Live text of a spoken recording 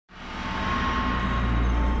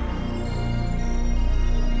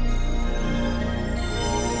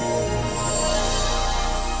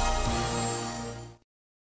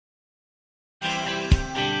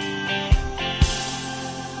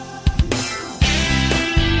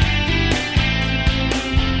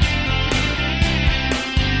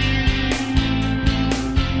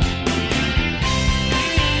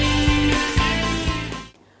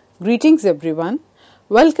Greetings everyone.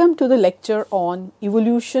 Welcome to the lecture on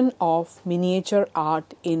evolution of miniature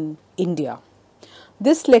art in India.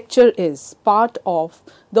 This lecture is part of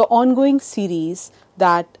the ongoing series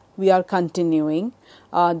that we are continuing,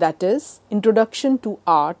 that is Introduction to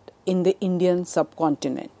Art in the Indian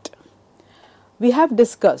Subcontinent. We have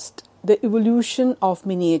discussed the evolution of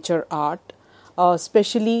miniature art,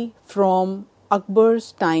 especially from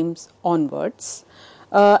Akbar's times onwards.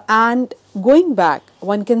 And going back,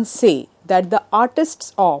 one can say that the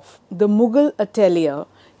artists of the Mughal atelier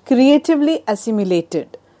creatively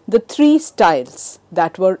assimilated the three styles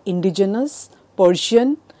that were indigenous,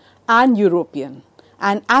 Persian and European.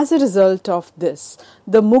 And as a result of this,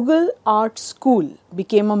 the Mughal art school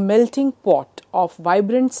became a melting pot of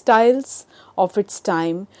vibrant styles of its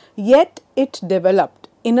time, yet it developed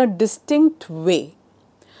in a distinct way.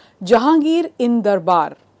 Jahangir in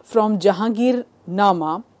Darbar from Jahangir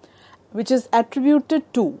Nama, which is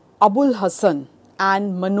attributed to Abul Hasan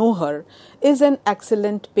and Manohar, is an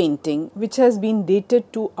excellent painting which has been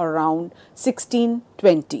dated to around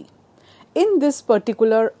 1620. In this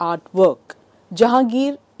particular artwork,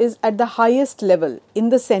 Jahangir is at the highest level in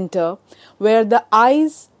the center, where the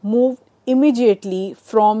eyes move immediately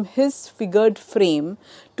from his figured frame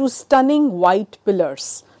to stunning white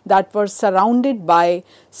pillars that were surrounded by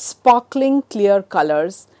sparkling clear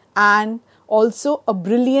colors and also a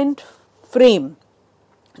brilliant frame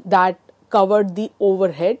that covered the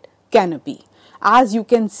overhead canopy, as you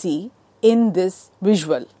can see in this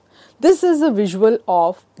visual. This is a visual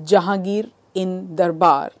of Jahangir in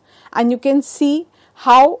Darbar, and you can see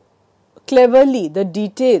how cleverly the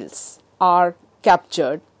details are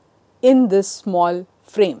captured in this small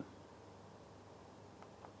frame.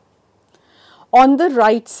 On the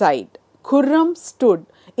right side, Khurram stood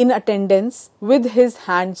in attendance with his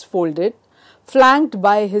hands folded, flanked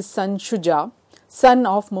by his son Shuja, son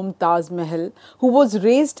of Mumtaz Mahal, who was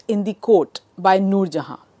raised in the court by Noor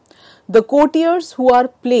Jahan. The courtiers who are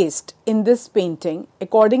placed in this painting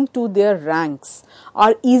according to their ranks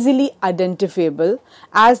are easily identifiable,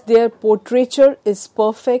 as their portraiture is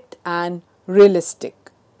perfect and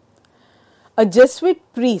realistic. A Jesuit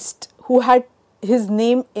priest who had his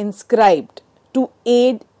name inscribed to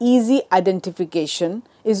aid easy identification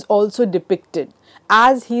is also depicted,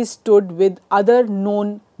 as he stood with other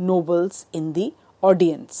known nobles in the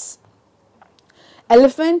audience.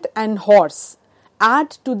 Elephant and horse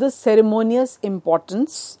add to the ceremonious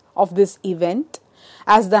importance of this event,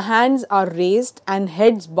 as the hands are raised and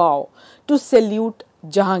heads bow to salute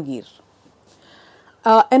Jahangir.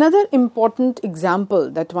 Another important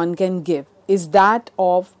example that one can give is that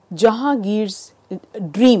of Jahangir's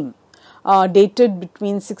dream, dated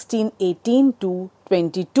between 1618 to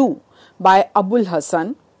 22 by Abul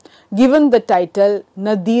Hasan, given the title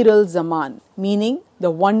Nadir al-Zaman, meaning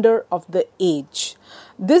the wonder of the age.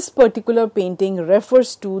 This particular painting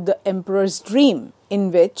refers to the emperor's dream,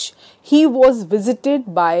 in which he was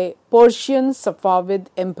visited by Persian Safavid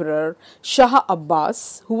emperor Shah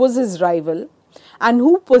Abbas, who was his rival and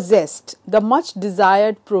who possessed the much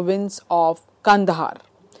desired province of Kandahar.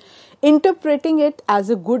 Interpreting it as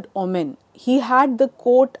a good omen, he had the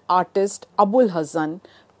court artist Abul Hasan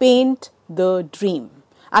paint the dream,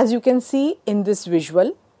 as you can see in this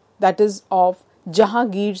visual, that is of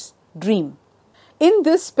Jahangir's dream. In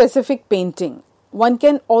this specific painting, one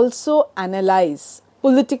can also analyze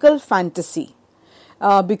political fantasy,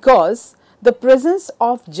 because the presence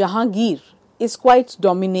of Jahangir is quite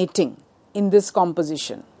dominating in this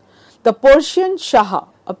composition. The Persian Shah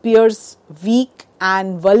appears weak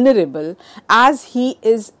and vulnerable as he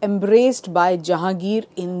is embraced by Jahangir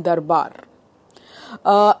in Darbar.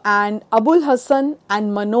 And Abul Hasan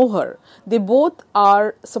and Manohar, they both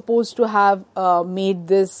are supposed to have made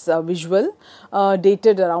this visual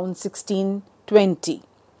dated around 1620.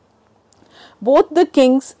 Both the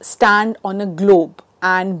kings stand on a globe,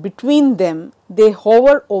 and between them they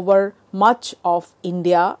hover over much of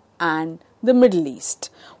India and the Middle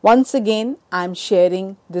East. Once again, I am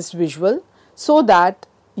sharing this visual so that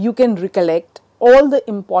you can recollect all the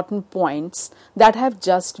important points that have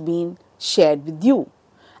just been shared with you.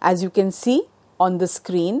 As you can see on the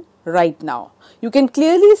screen right now, you can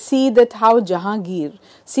clearly see that how Jahangir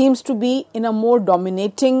seems to be in a more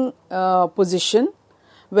dominating position,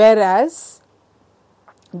 whereas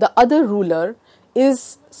the other ruler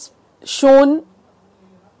is shown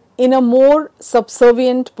in a more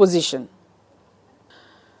subservient position.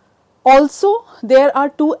 Also, there are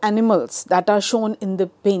two animals that are shown in the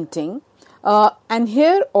painting, and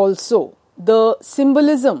here also the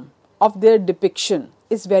symbolism of their depiction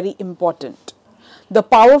is very important. The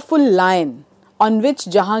powerful lion on which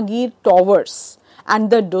Jahangir towers and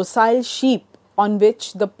the docile sheep on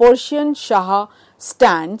which the Persian Shah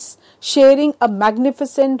stands, sharing a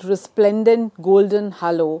magnificent resplendent golden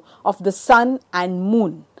halo of the sun and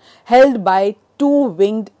moon, held by two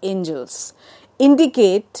winged angels,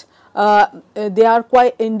 they are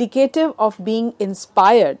quite indicative of being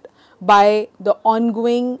inspired by the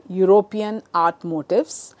ongoing European art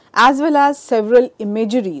motifs as well as several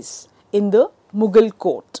imageries in the Mughal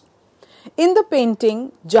court. In the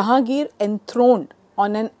painting, Jahangir enthroned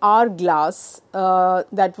on an hourglass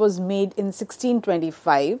that was made in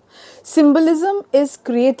 1625, symbolism is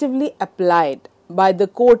creatively applied by the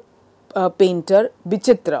court painter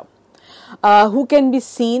Bichitra, who can be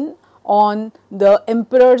seen on the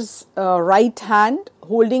emperor's right hand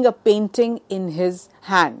holding a painting in his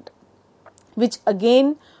hand, which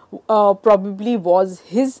again probably was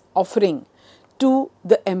his offering to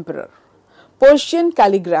the emperor. Persian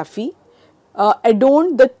calligraphy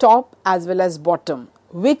adorned the top as well as bottom,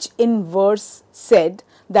 which in verse said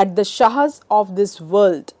that the Shahs of this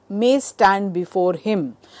world may stand before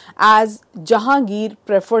him, as Jahangir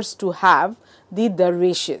prefers to have the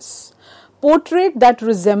dervishes. Portrait that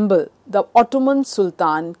resemble the Ottoman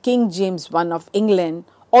Sultan King James I of England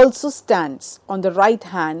also stands on the right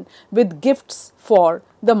hand with gifts for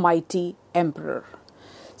the mighty emperor.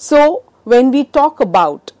 So, when we talk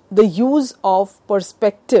about the use of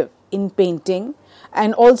perspective in painting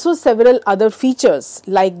and also several other features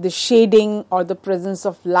like the shading or the presence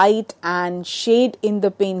of light and shade in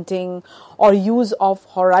the painting, or use of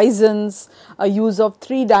horizons, a use of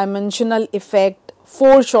three-dimensional effect,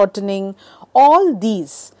 foreshortening, all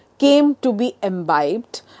these came to be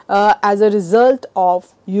imbibed as a result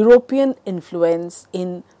of European influence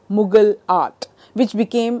in Mughal art, which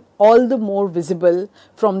became all the more visible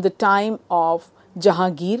from the time of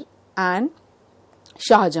Jahangir and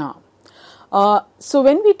Shah Jahan. So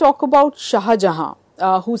when we talk about Shah Jahan,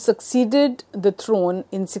 who succeeded the throne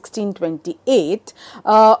in 1628,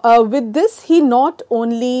 with this he not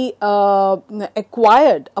only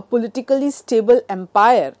acquired a politically stable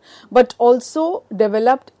empire, but also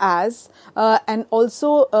developed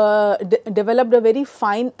developed a very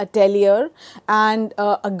fine atelier and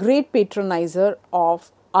a great patronizer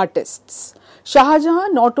of artists. Shah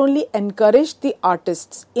Jahan not only encouraged the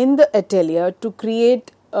artists in the atelier to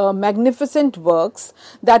create magnificent works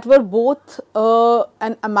that were both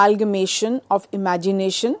an amalgamation of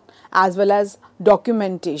imagination as well as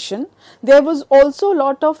documentation. There was also a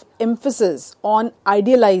lot of emphasis on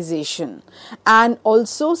idealization, and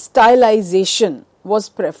also stylization was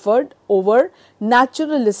preferred over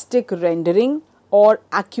naturalistic rendering or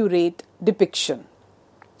accurate depiction.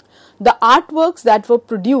 The artworks that were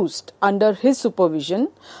produced under his supervision,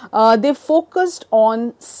 they focused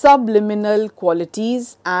on subliminal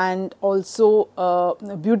qualities and also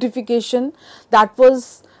beautification that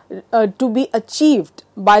was to be achieved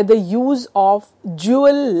by the use of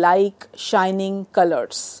jewel-like shining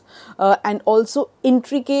colors and also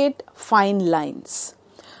intricate fine lines.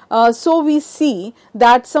 So we see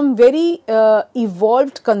that some very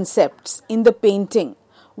evolved concepts in the painting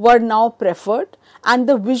were now preferred, and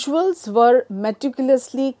the visuals were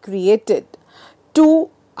meticulously created to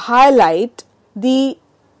highlight the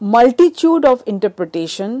multitude of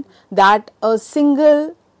interpretation that a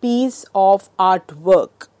single piece of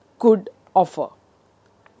artwork could offer.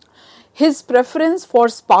 His preference for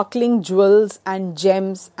sparkling jewels and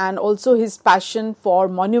gems, and also his passion for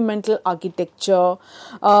monumental architecture,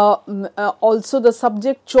 also the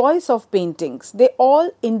subject choice of paintings, they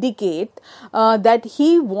all indicate that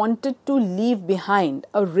he wanted to leave behind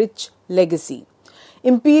a rich legacy.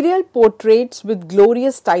 Imperial portraits with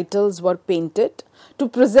glorious titles were painted to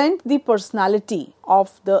present the personality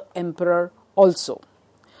of the emperor also.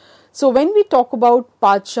 So when we talk about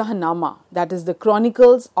Padshahnama, that is the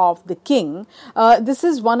chronicles of the king, this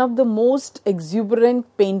is one of the most exuberant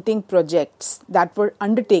painting projects that were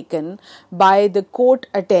undertaken by the court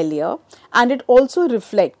atelier, and it also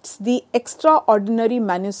reflects the extraordinary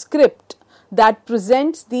manuscript that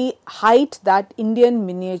presents the height that Indian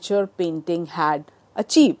miniature painting had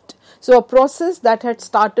achieved. So a process that had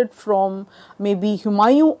started from maybe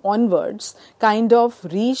Humayun onwards kind of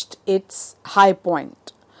reached its high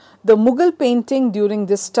point. The Mughal painting during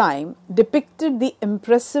this time depicted the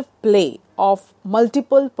impressive play of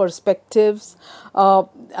multiple perspectives,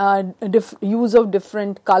 use of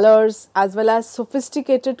different colors, as well as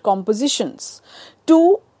sophisticated compositions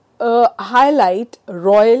to highlight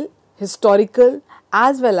royal, historical,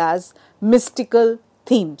 as well as mystical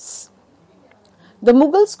themes. The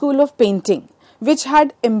Mughal school of painting, which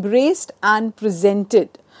had embraced and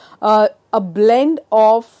presented a blend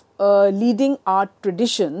of leading art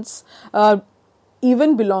traditions,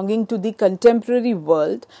 even belonging to the contemporary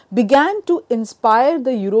world, began to inspire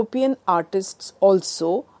the European artists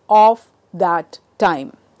also of that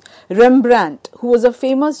time. Rembrandt, who was a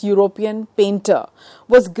famous European painter,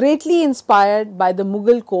 was greatly inspired by the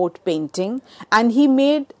Mughal court painting, and he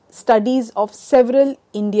made studies of several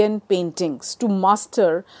Indian paintings to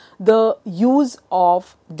master the use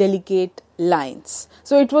of delicate lines.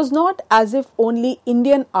 So it was not as if only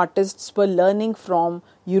Indian artists were learning from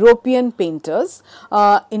European painters.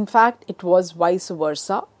 In fact, it was vice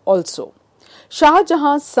versa also. Shah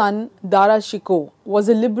Jahan's son Dara Shikoh was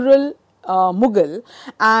a liberal Mughal,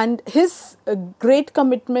 and his great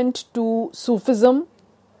commitment to Sufism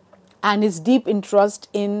and his deep interest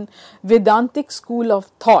in Vedantic school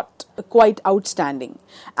of thought quite outstanding.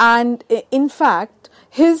 And in fact,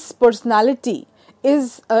 his personality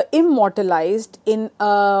is immortalized in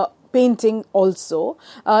a painting also,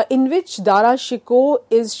 in which Dara Shikoh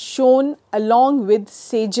is shown along with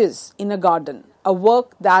sages in a garden, a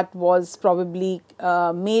work that was probably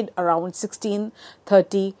made around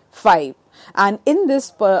 1635. And in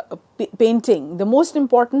this painting, the most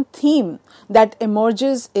important theme that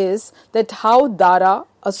emerges is that how Dara,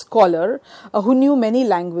 a scholar who knew many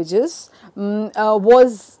languages,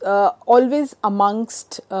 was always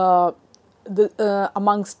amongst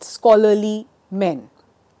scholarly men.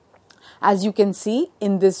 As you can see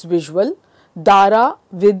in this visual, Dara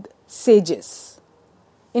with sages.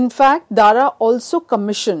 In fact, Dara also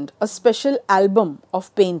commissioned a special album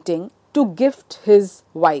of painting to gift his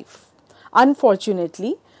wife.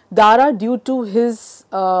 Unfortunately, Dara, due to his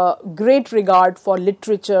great regard for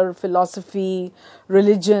literature, philosophy,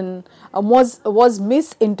 religion, was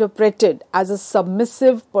misinterpreted as a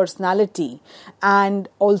submissive personality and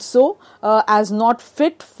also as not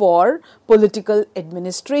fit for political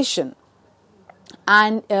administration.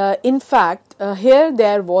 And in fact, here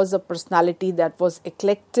there was a personality that was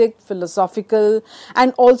eclectic, philosophical,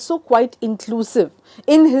 and also quite inclusive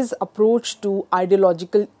in his approach to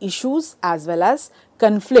ideological issues as well as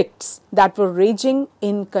conflicts that were raging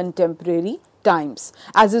in contemporary times,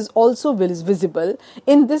 as is also visible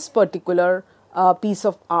in this particular piece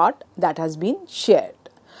of art that has been shared.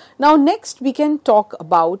 Now, next we can talk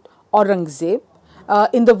about Aurangzeb.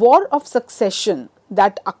 In the War of Succession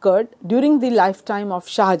that occurred during the lifetime of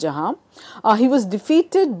Shah Jahan, he was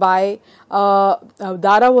defeated by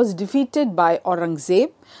Dara was defeated by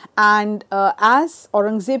Aurangzeb, and as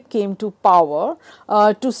Aurangzeb came to power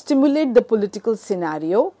to stimulate the political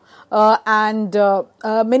scenario, and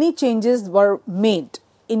many changes were made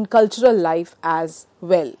in cultural life as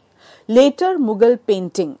well. Later, Mughal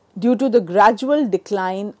painting, due to the gradual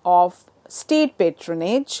decline of state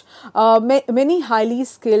patronage, many highly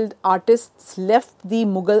skilled artists left the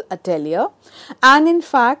Mughal atelier, and in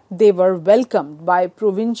fact they were welcomed by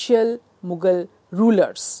provincial Mughal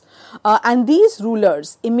rulers. And these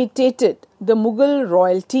rulers imitated the Mughal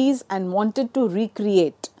royalties and wanted to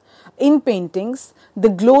recreate in paintings the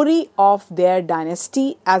glory of their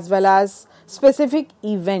dynasty as well as specific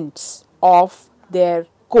events of their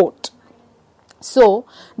court. So,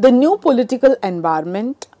 the new political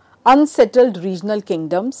environment, unsettled regional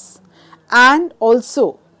kingdoms, and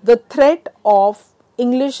also the threat of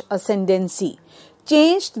English ascendancy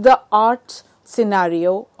changed the art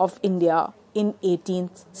scenario of India in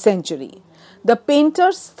 18th century. The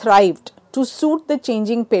painters thrived to suit the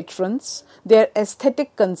changing patrons, their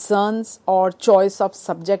aesthetic concerns or choice of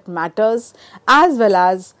subject matters as well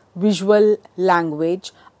as visual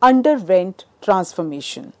language underwent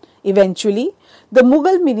transformation. Eventually, the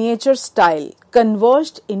Mughal miniature style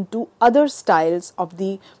converged into other styles of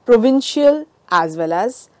the provincial as well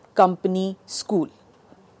as company school.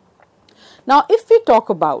 Now, if we talk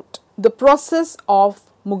about the process of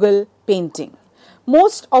Mughal painting,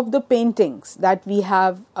 most of the paintings that we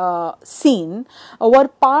have seen were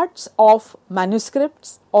parts of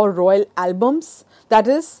manuscripts or royal albums, that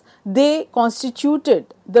is, they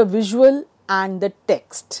constituted the visual and the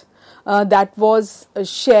text that was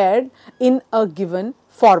shared in a given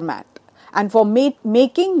format. And for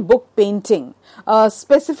making book painting,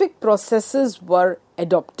 specific processes were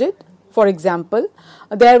adopted. For example,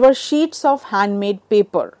 there were sheets of handmade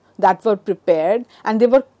paper that were prepared and they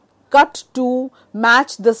were cut to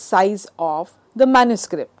match the size of the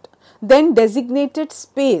manuscript. Then designated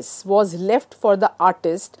space was left for the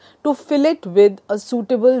artist to fill it with a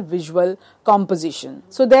suitable visual composition.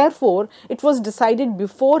 So therefore, it was decided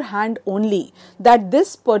beforehand only that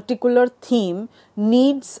this particular theme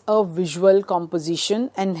needs a visual composition,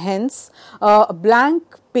 and hence a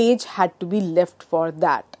blank page had to be left for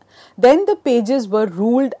that. Then the pages were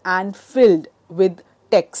ruled and filled with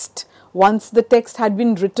text. Once the text had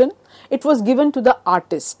been written, it was given to the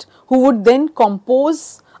artist, who would then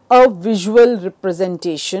compose a visual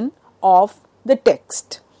representation of the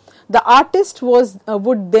text. The artist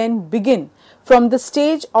would then begin from the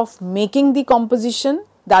stage of making the composition,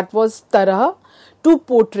 that was tarah, to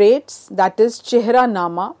portraits, that is chehra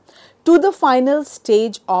nama, to the final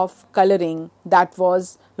stage of coloring, that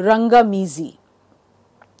was rangamizi.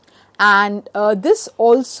 And this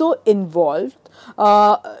also involved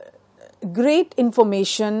great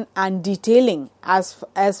information and detailing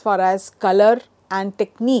as far as color and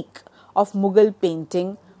technique of Mughal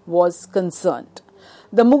painting was concerned.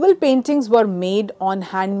 The Mughal paintings were made on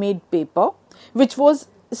handmade paper, which was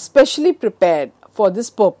specially prepared for this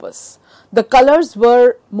purpose. The colors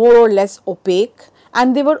were more or less opaque,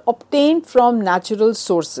 and they were obtained from natural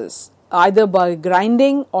sources, either by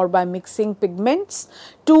grinding or by mixing pigments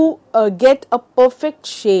to get a perfect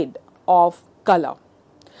shade of color.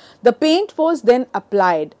 The paint was then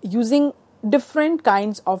applied using different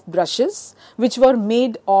kinds of brushes, which were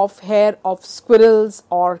made of hair of squirrels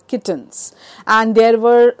or kittens, and there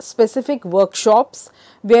were specific workshops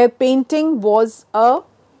where painting was a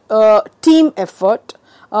team effort,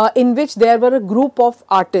 in which there were a group of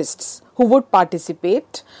artists who would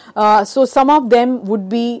participate. So some of them would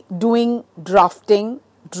be doing drafting,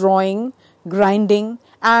 drawing, grinding,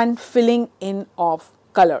 and filling in of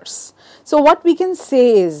colors. So what we can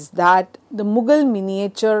say is that the Mughal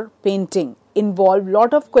miniature painting involved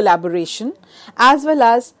lot of collaboration as well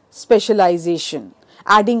as specialization,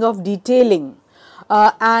 adding of detailing,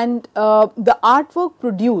 and the artwork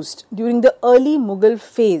produced during the early Mughal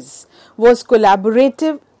phase was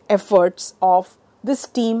collaborative efforts of this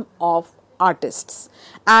team of artists,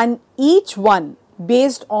 and each one,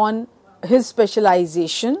 based on his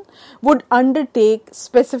specialization, would undertake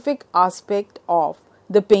specific aspect of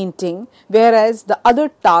the painting, whereas the other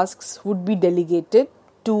tasks would be delegated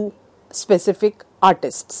to specific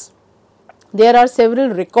artists. There are several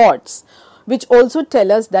records which also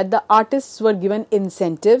tell us that the artists were given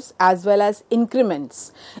incentives as well as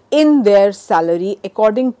increments in their salary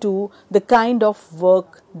according to the kind of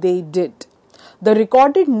work they did. The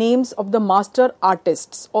recorded names of the master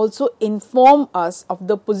artists also inform us of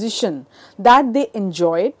the position that they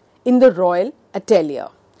enjoyed in the royal atelier.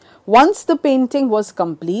 Once the painting was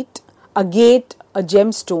complete, a gate, a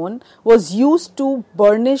gemstone, was used to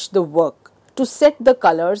burnish the work, to set the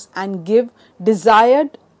colors and give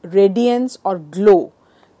desired radiance or glow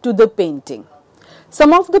to the painting.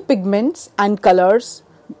 Some of the pigments and colors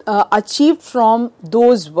achieved from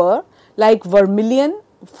those were like vermilion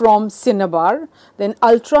from cinnabar, then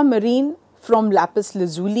ultramarine from lapis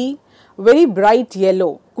lazuli, very bright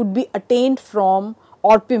yellow could be attained from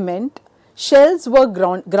orpiment. Shells were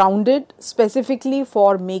grounded specifically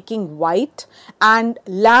for making white, and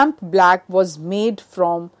lamp black was made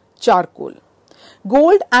from charcoal.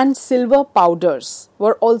 Gold and silver powders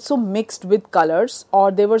were also mixed with colors, or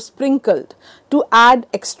they were sprinkled to add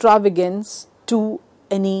extravagance to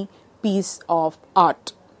any piece of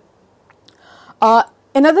art.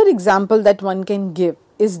 Another example that one can give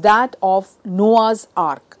is that of Noah's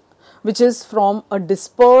Ark, which is from a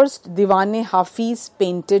dispersed Diwan-e-Hafiz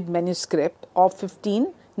painted manuscript of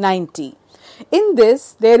 1590. In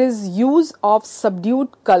this, there is use of subdued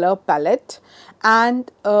color palette,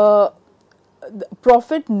 and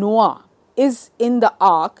Prophet Noah is in the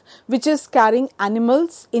ark, which is carrying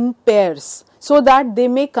animals in pairs so that they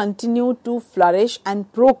may continue to flourish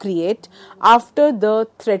and procreate after the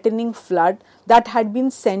threatening flood that had been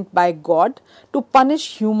sent by God to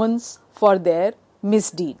punish humans for their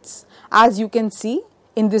misdeeds, as you can see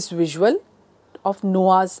in this visual of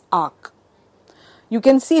Noah's Ark. You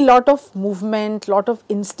can see lot of movement, lot of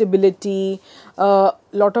instability,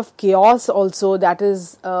 lot of chaos also that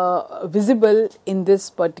is visible in this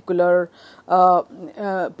particular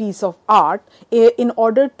piece of art in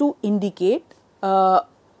order to indicate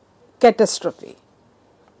catastrophe.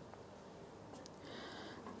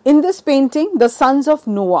 In this painting, the sons of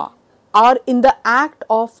Noah are in the act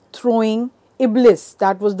of throwing Iblis,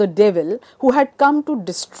 that was the devil, who had come to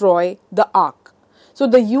destroy the ark. So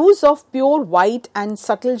the use of pure white and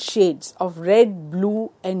subtle shades of red,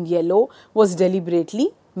 blue and yellow was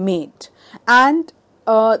deliberately made. And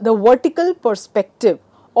the vertical perspective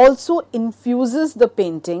also infuses the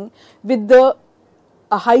painting with a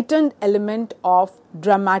heightened element of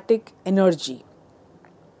dramatic energy.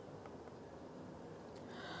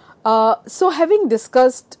 So having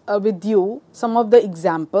discussed with you some of the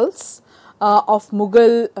examples of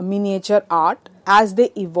Mughal miniature art as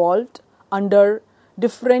they evolved under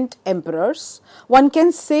different emperors, one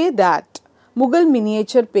can say that Mughal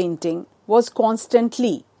miniature painting was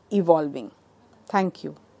constantly evolving. Thank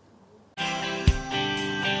you.